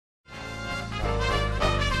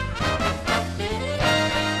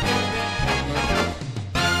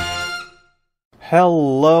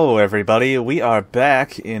Hello everybody, we are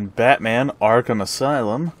back in Batman Arkham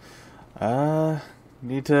Asylum.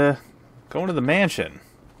 Need to go into the mansion,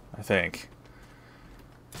 I think.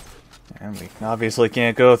 And we obviously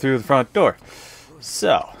can't go through the front door.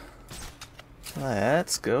 So,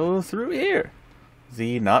 let's go through here.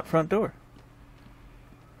 The not front door.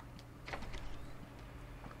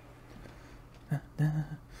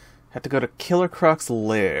 Have to go to Killer Croc's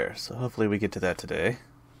lair, so hopefully we get to that today.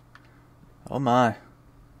 Oh my.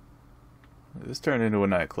 This turned into a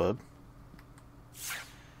nightclub.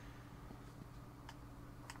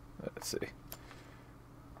 Let's see.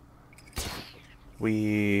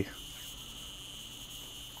 We...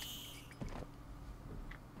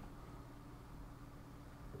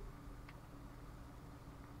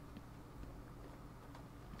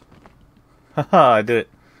 Haha, I did it.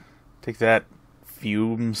 Take that,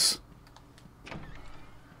 fumes.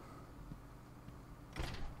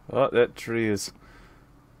 Oh, that tree has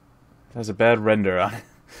a bad render on it.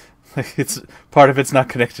 Like it's part of it's not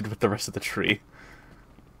connected with the rest of the tree.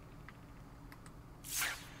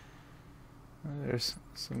 There's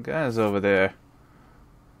some guys over there.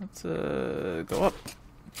 Let's go up.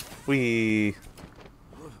 Can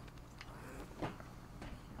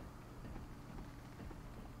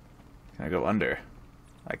I go under?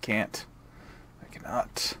 I can't. I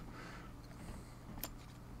cannot.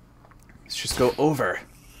 Let's just go over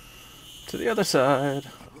to the other side.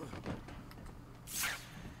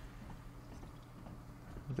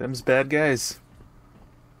 Them's bad guys.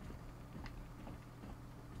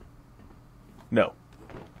 No.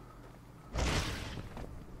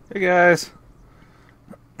 Hey guys.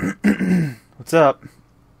 What's up?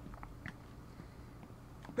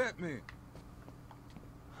 Batman.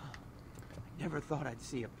 Never thought I'd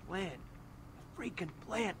see a plant. A freaking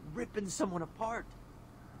plant ripping someone apart.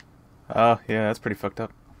 Oh, yeah, that's pretty fucked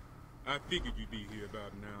up. I figured you'd be here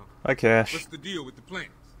about now. Hi, Cash. What's the deal with the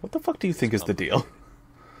plants? What the fuck do you think is the deal?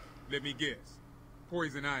 Let me guess.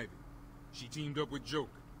 Poison Ivy. She teamed up with Joker.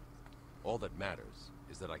 All that matters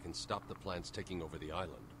is that I can stop the plants taking over the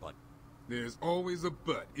island, but... There's always a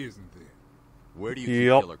but, isn't there? Where do you keep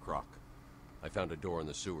Killer Croc? I found a door in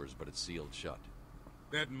the sewers, but it's sealed shut.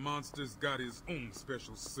 That monster's got his own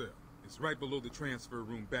special cell. It's right below the transfer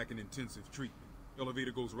room back in intensive treatment.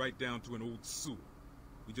 Elevator goes right down to an old sewer.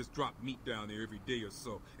 We just drop meat down there every day or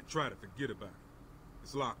so and try to forget about it.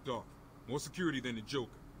 It's locked off. More security than the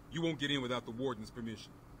Joker. You won't get in without the warden's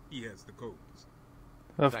permission. He has the codes.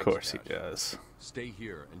 Of Thanks, course Cash. he does. Stay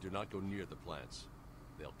here and do not go near the plants.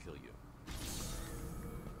 They'll kill you.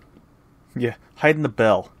 Yeah, hide in the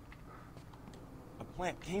bell. A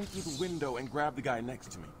plant came through the window and grabbed the guy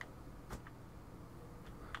next to me.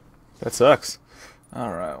 That sucks.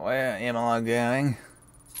 Alright, where am I going?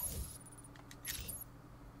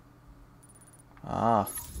 Ah,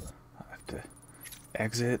 I have to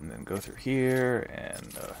exit and then go through here,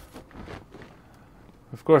 and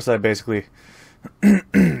of course I basically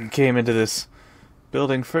came into this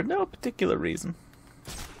building for no particular reason.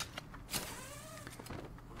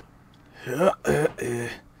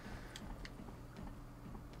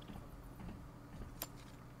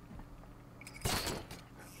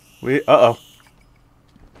 Uh-oh.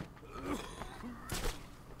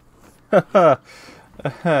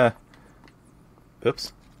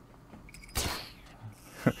 Oops.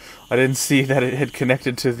 I didn't see that it had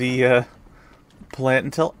connected to the plant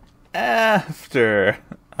until after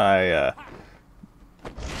I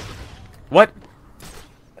What?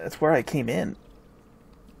 That's where I came in.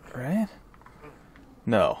 Right?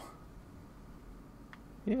 No.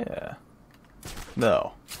 Yeah.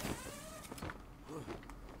 No.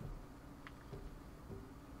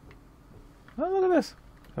 Oh, look at this.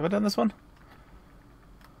 Have I done this one?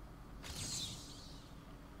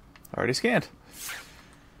 Already scanned.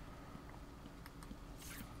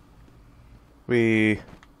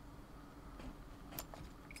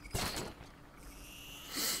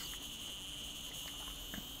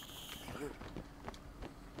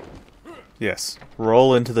 Yes,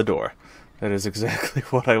 roll into the door. That is exactly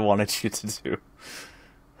what I wanted you to do.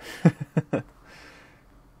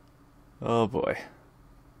 Oh boy.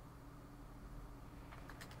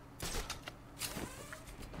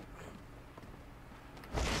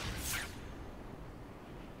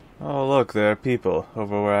 Oh look, there are people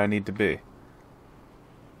over where I need to be.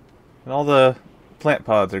 And all the plant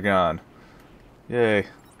pods are gone. Yay.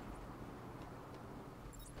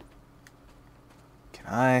 Can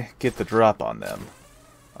I get the drop on them?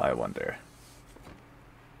 I wonder.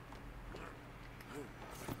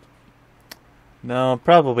 No,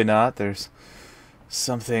 probably not. There's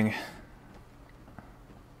something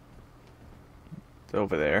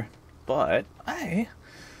over there. but I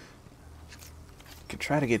could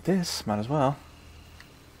try to get this. Might as well.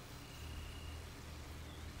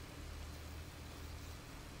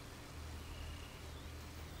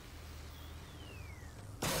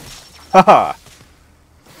 Haha!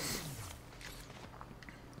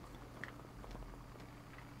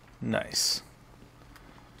 Nice.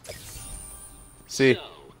 See, So,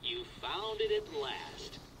 you found it at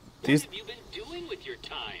last. These- What have you been doing with your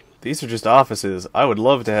time? these are just offices. I would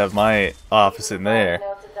love to have my office in there.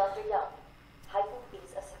 Notes of Dr. Young. Titan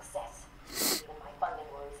is a success. Even my funding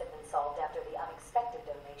worries have been solved after the unexpected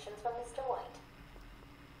donations from Mr. White.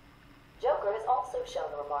 Joker has also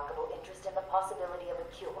shown a remarkable interest in the possibility of a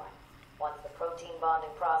cure. Once the protein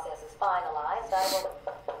bonding process is finalized, I will...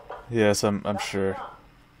 Yes, I'm sure.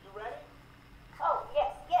 You ready? Oh,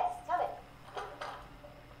 yes, come in.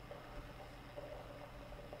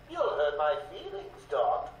 You'll hurt my feelings,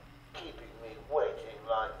 Doc. Keeping me waiting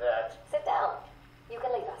like that. Sit down. You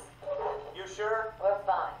can leave us. You sure? We're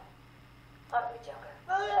fine. Aren't we, Joker?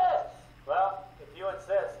 Oh, yes. Well, if you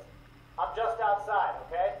insist. I'm just outside,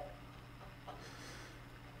 okay?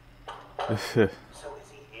 So is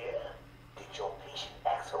he here? Did your patient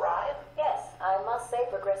X arrive? Yes, I must say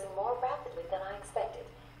progressing more rapidly than I expected.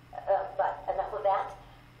 But enough of that.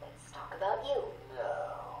 Let's talk about you.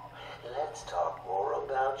 No. Let's talk more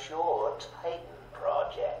about your Titan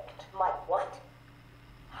project. My what?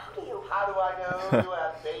 How do you... How do I know you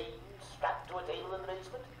have Bane strapped to a table in the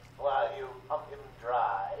basement while you pump him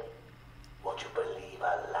dry? Would you believe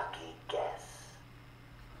a lucky guess?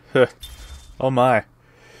 Oh my.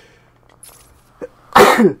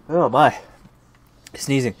 Oh my.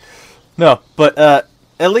 Sneezing. No, but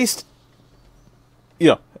at least, you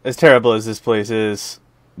know, as terrible as this place is,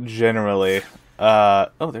 generally.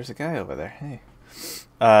 Oh, there's a guy over there. Hey.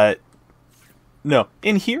 No,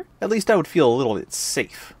 in here, at least I would feel a little bit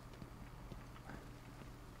safe.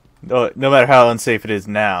 No matter how unsafe it is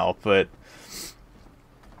now, but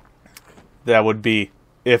that would be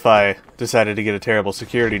if I decided to get a terrible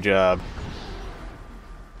security job.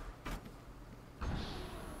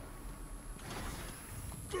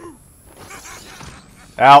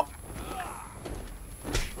 Ow.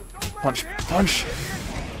 Punch, punch.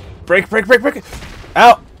 Break.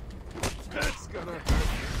 Ow.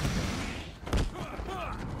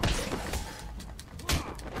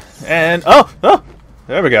 And, oh,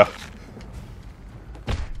 there we go.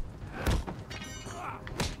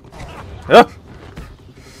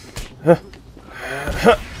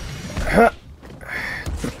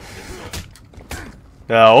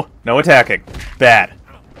 No attacking. Bad.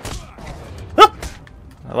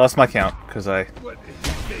 I lost my count because I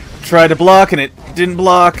tried to block and it didn't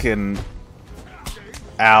block and...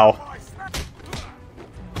 Ow.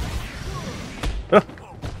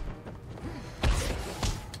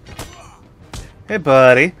 Hey,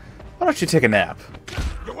 buddy. Why don't you take a nap?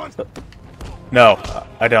 No,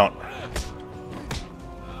 I don't.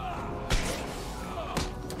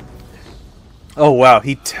 Oh, wow.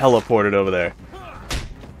 He teleported over there.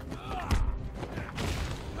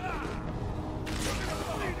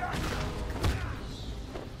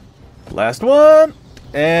 Last one.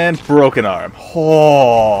 And broken arm.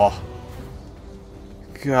 Oh.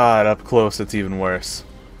 God, up close it's even worse.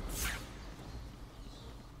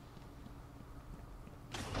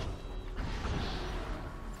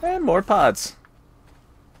 And more pods.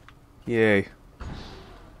 Yay.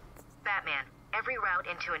 Batman, every route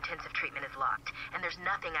into intensive treatment is locked, and there's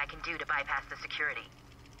nothing I can do to bypass the security.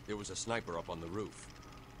 There was a sniper up on the roof.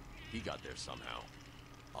 He got there somehow.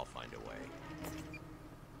 I'll find a way.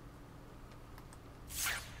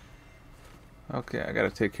 Okay, I gotta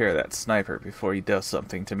take care of that sniper before he does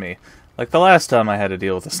something to me. Like the last time I had to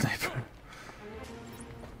deal with a sniper.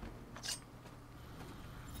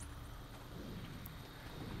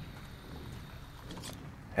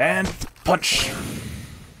 And punch!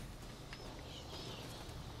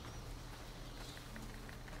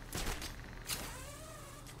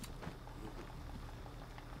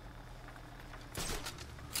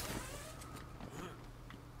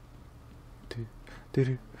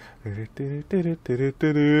 I'm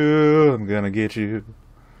gonna get you.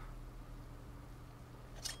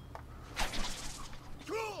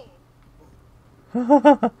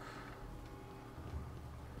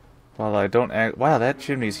 While I don't act. Wow, that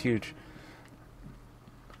chimney's huge.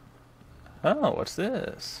 Oh, what's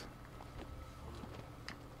this?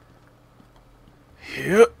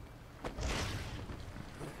 Yep.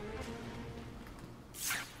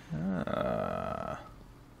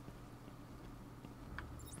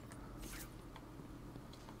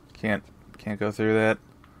 Can't go through that.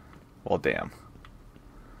 Well, damn.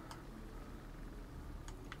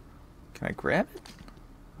 Can I grab it?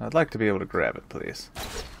 I'd like to be able to grab it, please.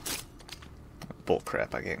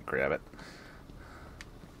 Bullcrap, I can't grab it.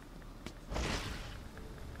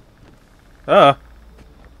 Ah!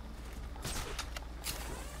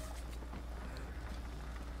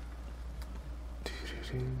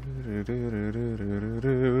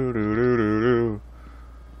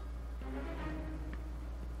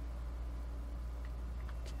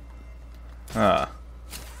 Ah.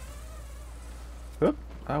 Oop,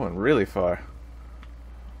 that went really far.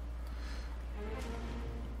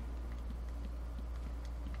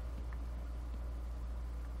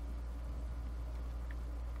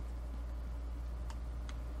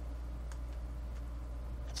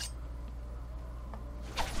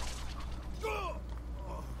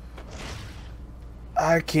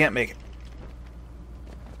 I can't make it.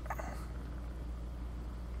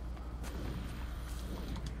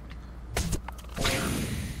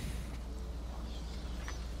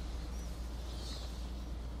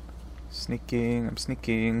 Sneaking, I'm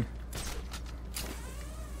sneaking.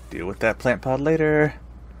 Deal with that plant pod later.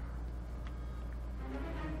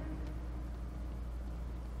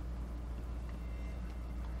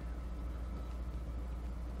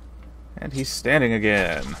 And he's standing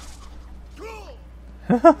again.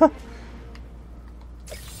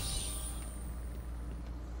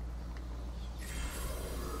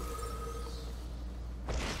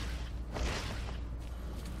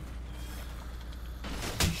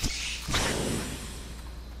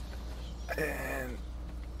 And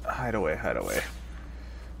hide away, hide away.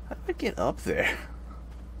 How do I get up there?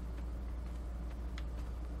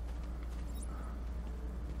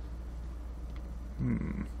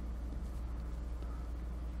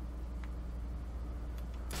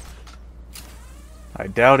 I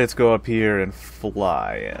doubt it's go up here and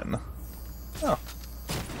fly in. Oh.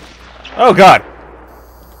 Oh god!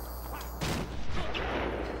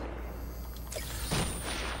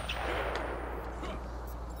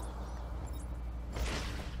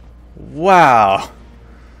 Wow!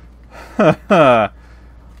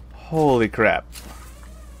 Holy crap.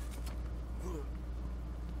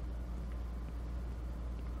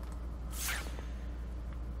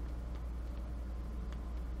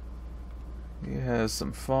 He has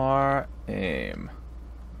some far aim.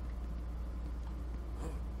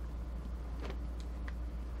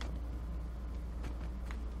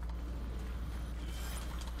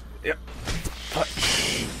 Yep.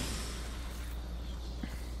 Punch.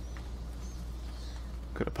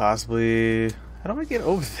 Could have possibly... How do I get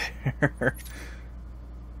over there?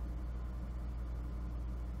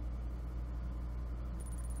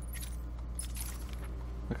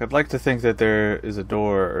 Like, I'd like to think that there is a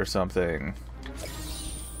door or something.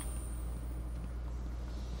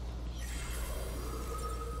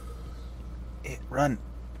 Run.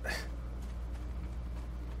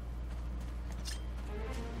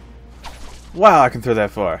 Wow, I can throw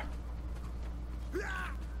that far.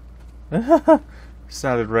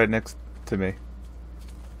 Sounded right next to me.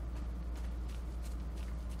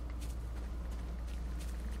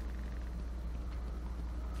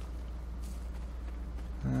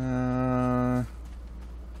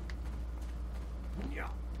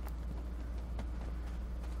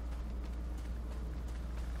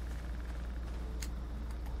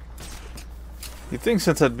 You'd think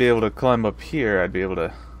since I'd be able to climb up here, I'd be able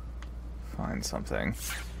to find something.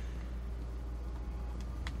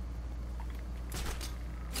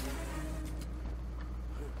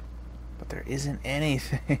 But there isn't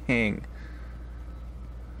anything.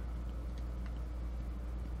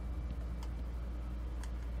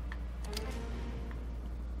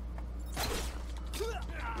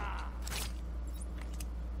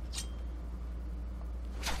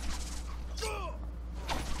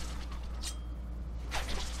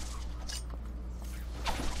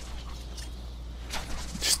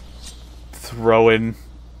 Throwing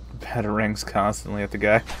batarangs constantly at the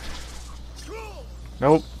guy.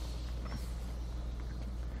 Nope.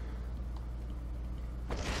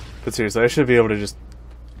 But seriously, I should be able to just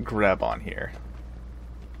grab on here.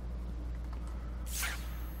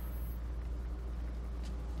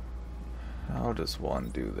 How does one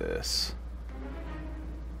do this?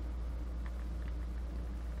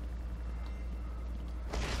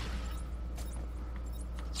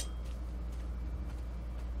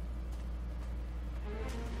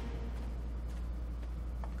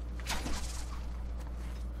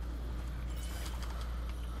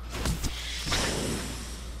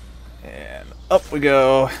 Up we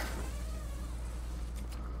go.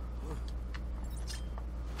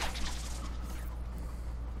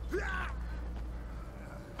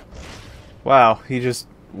 Wow, he just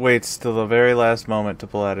waits till the very last moment to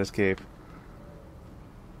pull out his cape.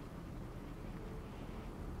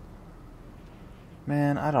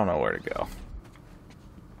 Man, I don't know where to go.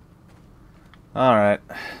 Alright.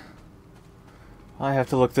 I have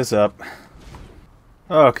to look this up.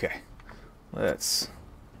 Okay. Let's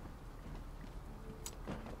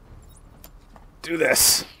do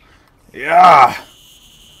this. Yeah!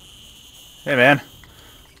 Hey, man.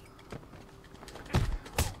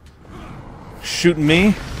 Shooting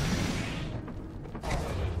me?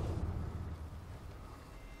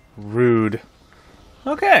 Rude.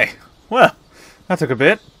 Okay. Well, that took a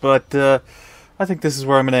bit, but I think this is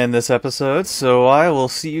where I'm going to end this episode, so I will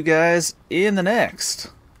see you guys in the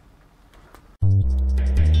next.